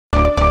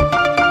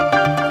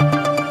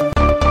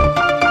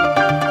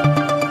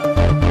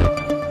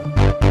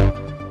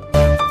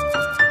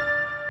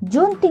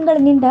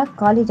ದಿನಗಳಿಂದ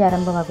ಕಾಲೇಜ್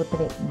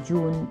ಆರಂಭವಾಗುತ್ತದೆ.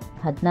 ಜೂನ್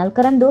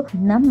 14ರಂದು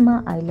ನಮ್ಮ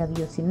ಐ ಲವ್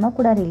ಯು ಸಿನಿಮಾ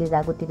ಕೂಡ ರಿಲೀಸ್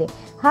ಆಗುತ್ತಿದೆ.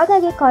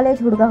 ಹಾಗಾಗಿ ಕಾಲೇಜ್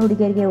ಹುಡುಗ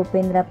ಹುಡುಗಿಯರಿಗೆ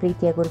ಉಪೇಂದ್ರ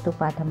ಪ್ರೀತಿಯ ಕುರಿತು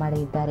ಪಾಠ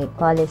ಮಾಡಲಿದ್ದಾರೆ.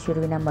 ಕಾಲೇಜ್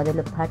ಶುರುವಿನ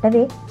ಮೊದಲ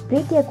ಪಾಠವೇ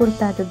ಪ್ರೀತಿಯ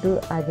ಕುರಿತಾದದ್ದು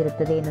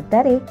ಆಗಿರುತ್ತದೆ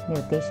ಎನ್ನುತ್ತಾರೆ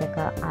ನಿರ್ದೇಶಕ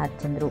ಆರ್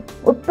ಚಂದ್ರು.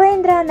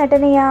 ಉಪೇಂದ್ರ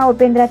ನಟನೆಯ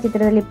ಉಪೇಂದ್ರ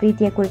ಚಿತ್ರದಲ್ಲಿ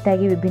ಪ್ರೀತಿಯ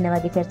ಕುರಿತಾಗಿ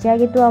ವಿಭಿನ್ನವಾಗಿ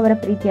ಚರ್ಚೆಯಾಗಿತ್ತು. ಅವರ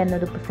ಪ್ರೀತಿ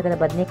ಅನ್ನೋದು ಪುಸ್ತಕದ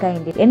ಬದನೆಕಾಯಿ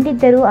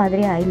ಎಂದಿದ್ದರು.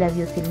 ಆದರೆ ಐ ಲವ್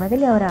ಯು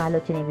ಸಿನಿಮಾದಲ್ಲಿ ಅವರ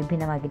ಆಲೋಚನೆ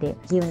ವಿಭಿನ್ನವಾಗಿದೆ.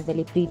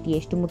 ಜೀವನದಲ್ಲಿ ಪ್ರೀತಿ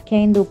ಎಷ್ಟು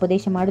ಮುಖ್ಯ ಎಂದು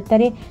ಉಪದೇಶ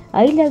ಮಾಡುತ್ತಾರೆ.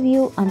 ಐ ಲವ್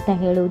ಯು ಅಂತ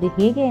ಹೇಳುವುದು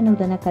ಹೇಗೆ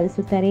ಎನ್ನುವುದನ್ನು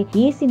ಕಲಿಸುತ್ತಾರೆ.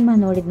 ಈ ಸಿನಿಮಾ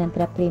ನೋಡಿದ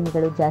ನಂತರ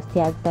ಪ್ರೇಮಿಗಳು ಜಾಸ್ತಿ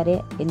ಆಗ್ತಾರೆ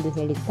ಎಂದು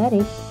ಹೇಳಿದ್ದಾರೆ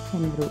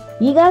ಚಂದ್ರು.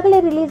 ಈಗಾಗಲೇ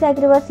ರಿಲೀಸ್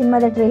ಆಗಿರುವ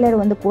ಸಿನಿಮಾದ ಟ್ರೇಲರ್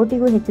 1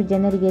 ಕೋಟಿಗೂ ಹೆಚ್ಚು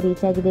ಜನರಿಗೆ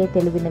ರೀಚ್ ಆಗಿದೆ.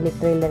 ತೆಲುಗಿನಲ್ಲಿ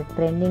ಟ್ರೇಲರ್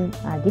ಟ್ರೆಂಡಿಂಗ್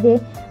ಆಗಿದೆ.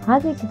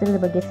 ಹಾಗೆ ಚಿತ್ರದ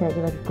ಬಗ್ಗೆ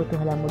ಸಹಜವಾಗಿ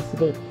ಕುತೂಹಲ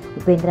ಮೂಡಿಸಿದೆ.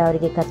 ಉಪೇಂದ್ರ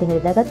ಅವರಿಗೆ ಕತೆ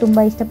ಹೇಳಿದಾಗ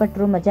ತುಂಬಾ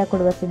ಇಷ್ಟಪಟ್ಟರು. ಮಜಾ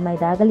ಕೊಡುವ ಸಿನಿಮಾ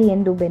ಇದಾಗಲಿ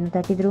ಎಂದು ಬೆನ್ನು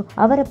ತಟ್ಟಿದ್ರು.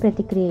 ಅವರ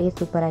ಪ್ರತಿಕ್ರಿಯೆ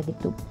ಸೂಪರ್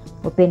ಆಗಿತ್ತು.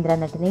 ಉಪೇಂದ್ರ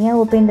ನಟನೆಯ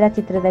ಉಪೇಂದ್ರ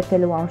ಚಿತ್ರದ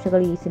ಕೆಲವು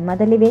ಅಂಶಗಳು ಈ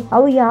ಸಿನಿಮಾದಲ್ಲಿವೆ.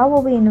 ಅವು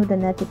ಯಾವುವು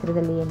ಎನ್ನುವುದನ್ನ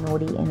ಚಿತ್ರದಲ್ಲಿಯೇ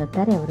ನೋಡಿ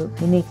ಎನ್ನುತ್ತಾರೆ ಅವರು.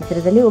 ಇನ್ನು ಈ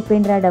ಚಿತ್ರದಲ್ಲಿ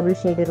ಉಪೇಂದ್ರ ಡಬಲ್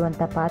ಶೇಡ್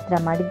ಇರುವಂತಹ ಪಾತ್ರ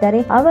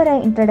ಮಾಡಿದ್ದಾರೆ. ಅವರ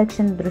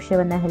ಇಂಟ್ರಡಕ್ಷನ್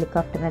ದೃಶ್ಯವನ್ನ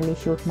ಹೆಲಿಕಾಪ್ಟರ್ ನಲ್ಲಿ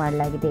ಶೂಟ್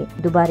ಮಾಡಲಾಗಿದೆ.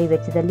 ದುಬಾರಿ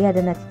ವೆಚ್ಚದಲ್ಲಿ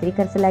ಅದನ್ನ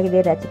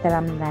ಚಿತ್ರೀಕರಿಸಲಾಗಿದೆ. ರಚಿತಾ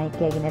ರಾಮ್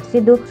ನಾಯಕಿಯಾಗಿ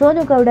ನಟಿಸಿದ್ದು,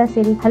 ಸೋನು ಗೌಡ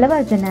ಸೇರಿ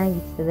ಹಲವಾರು ಜನ ಈ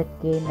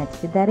ಚಿತ್ರಕ್ಕೆ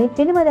ನಟಿಸಿದ್ದಾರೆ.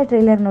 ಸಿನಿಮಾದ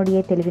ಟ್ರೇಲರ್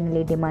ನೋಡಿಯೇ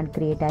ತೆಲುಗಿನಲ್ಲಿ ಡಿಮಾಂಡ್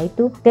ಕ್ರಿಯೇಟ್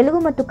ಆಯಿತು.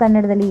 ತೆಲುಗು ಮತ್ತು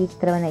ಕನ್ನಡದಲ್ಲಿ ಈ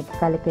ಚಿತ್ರವನ್ನು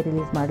ಏಕಕಾಲಕ್ಕೆ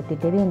ರಿಲೀಸ್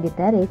ಮಾಡುತ್ತಿದ್ದೇವೆ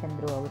ಎಂದಿದ್ದಾರೆ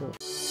ಚಂದ್ರು ಅವರು.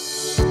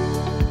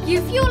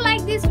 If you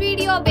like this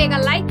video ಬೇಗ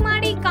ಲೈಕ್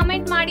ಮಾಡಿ,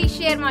 ಕಮೆಂಟ್ ಮಾಡಿ,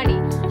 ಶೇರ್ ಮಾಡಿ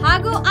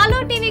ಹಾಗೂ ಅಲೋ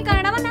ಟಿವಿ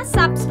ಕನ್ನಡವನ್ನ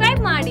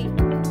ಸಬ್ಸ್ಕ್ರೈಬ್ ಮಾಡಿ.